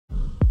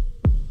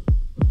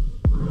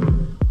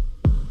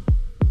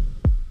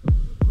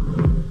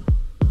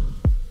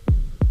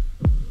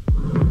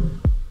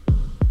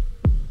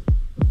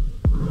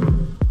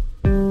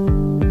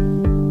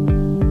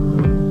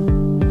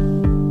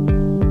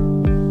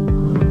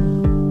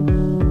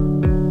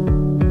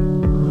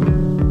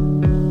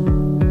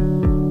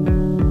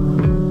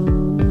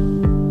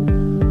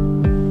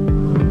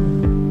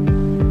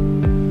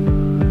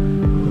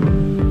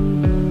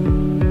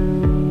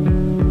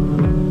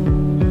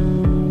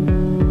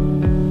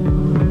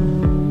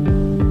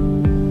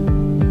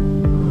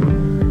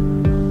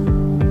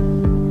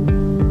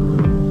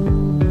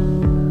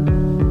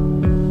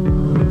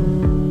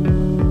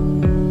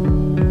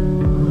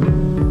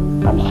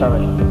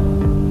sorry,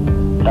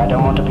 but I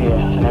don't want to be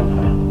an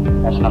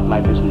emperor. That's not my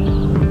business.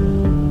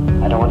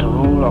 I don't want to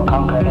rule or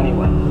conquer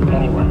anyone.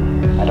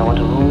 I don't want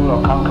to rule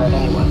or conquer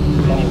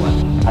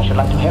anyone. I should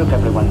like to help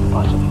everyone if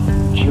possible.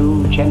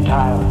 Jew,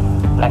 Gentile,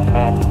 black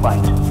man,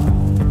 white.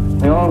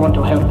 We all want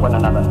to help one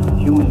another.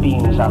 Human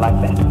beings are like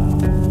that.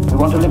 We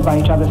want to live by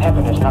each other's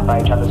happiness, not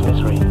by each other's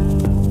misery.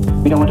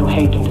 We don't want to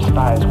hate and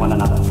despise one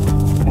another.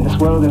 In this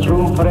world there's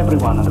room for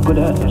everyone, and the good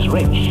earth is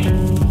rich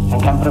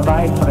and can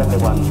provide for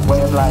everyone.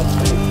 Way of life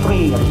can be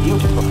free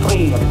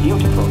and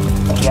beautiful,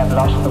 but we have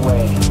lost the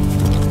way.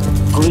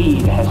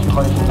 Greed has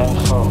poisoned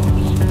men's souls,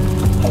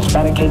 has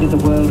barricaded the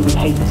world with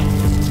hate,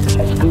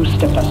 has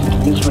goose-stepped us into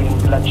misery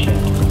and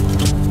bloodshed.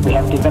 We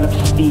have developed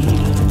speed,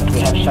 but we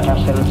have shut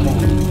ourselves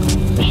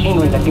in.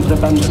 Machinery that gives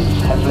abundance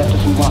has left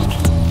us in want.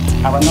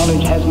 Our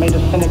knowledge has made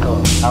us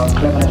cynical, our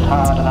cleverness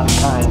hard and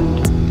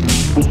unkind.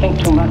 We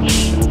think too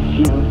much and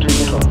feel too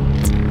little.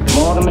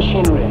 More than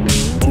machinery,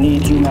 we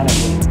need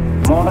humanity.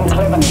 More than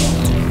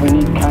cleverness, we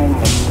need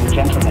kindness and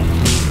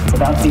gentleness.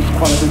 Without these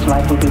qualities,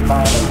 life will be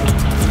violent,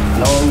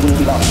 and all will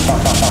be lost.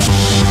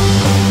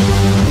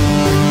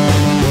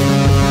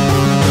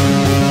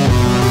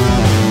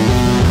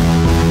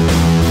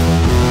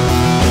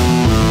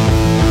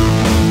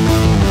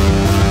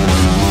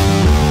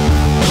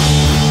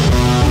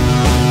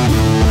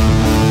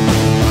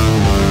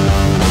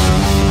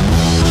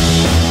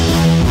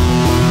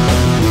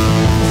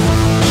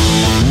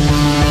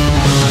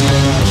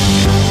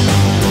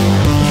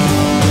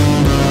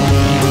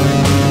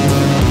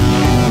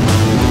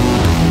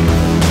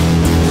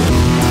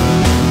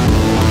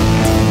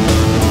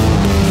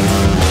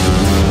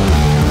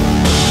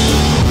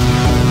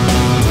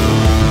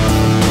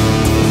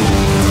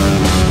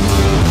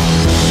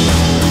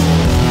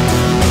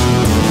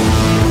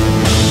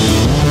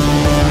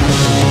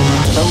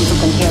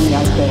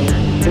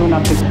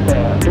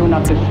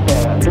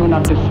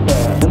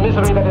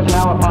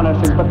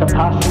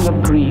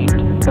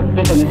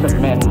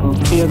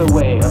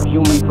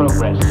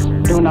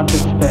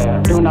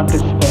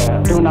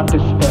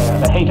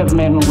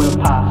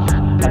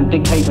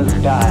 Dictators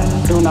die.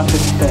 Do not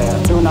despair.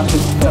 Do not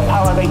despair. The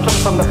power they took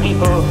from the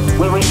people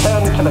will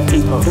return to the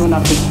people. Do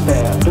not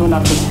despair. Do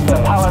not despair.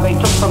 The power they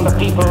took from the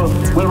people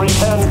will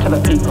return to the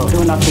people.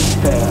 Do not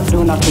despair.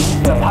 Do not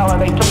despair. The power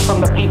they took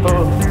from the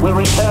people will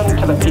return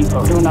to the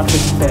people. Do not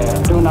despair.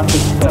 Do not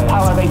despair. The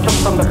power they took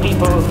from the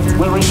people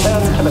will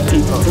return to the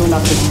people. Do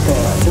not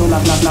despair. Do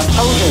not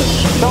soldiers.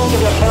 Don't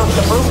give yourselves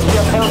the brutes,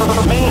 yourselves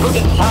the men who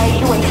despise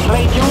you and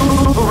slay you,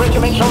 who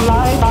regiment your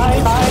life,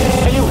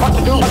 tell you what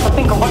to do, what to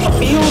think, or what to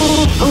feel.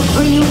 Who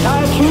drill you,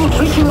 diet you,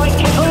 treat you like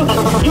cattle,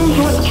 use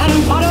you as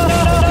cannon fodder.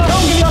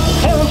 Don't give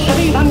yourselves to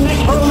these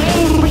unnatural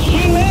men,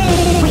 machine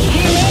men,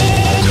 machine men.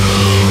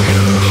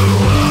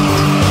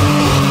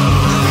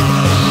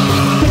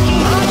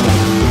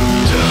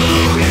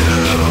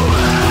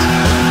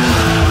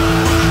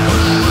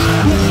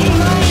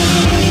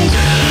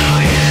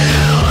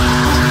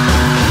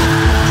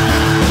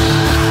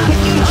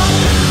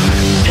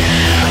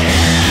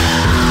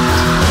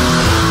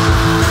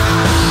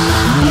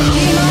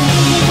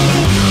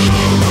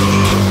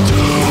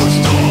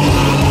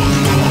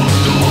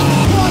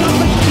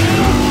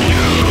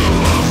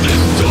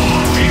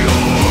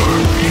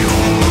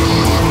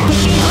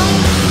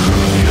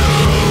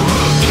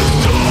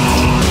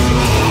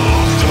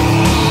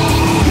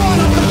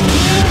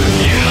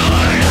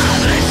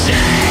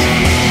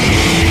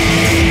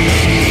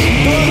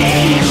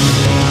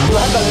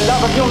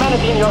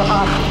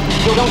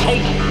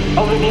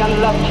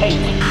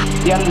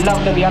 The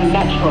unloved and the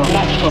unnatural.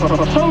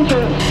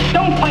 Soldiers,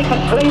 don't fight for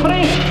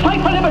slavery, fight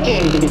for liberty.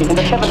 In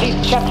the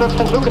 17th chapter of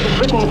St. Luke it is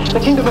written, the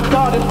kingdom of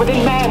God is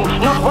within man,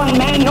 not one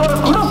man nor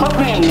a group of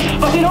men,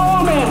 but in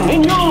all men,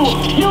 in you.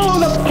 You,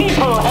 the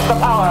people, have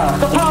the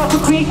power to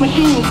create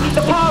machines,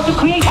 the power to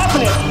create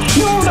happiness.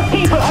 You, the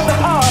people, have the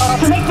power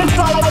to make this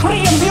life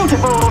free and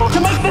beautiful, to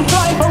make this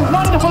life a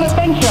wonderful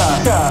adventure.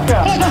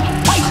 Let us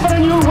fight for a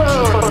new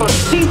world,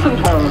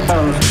 decent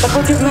world, that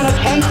will give men a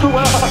chance to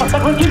work,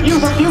 that will give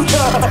youth a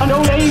future, and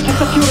old age and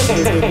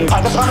security.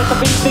 By the promise of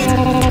these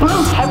things,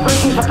 brutes have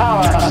risen to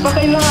power, but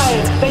they lie.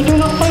 They do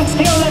not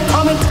fulfill their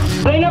promise.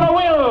 They never will.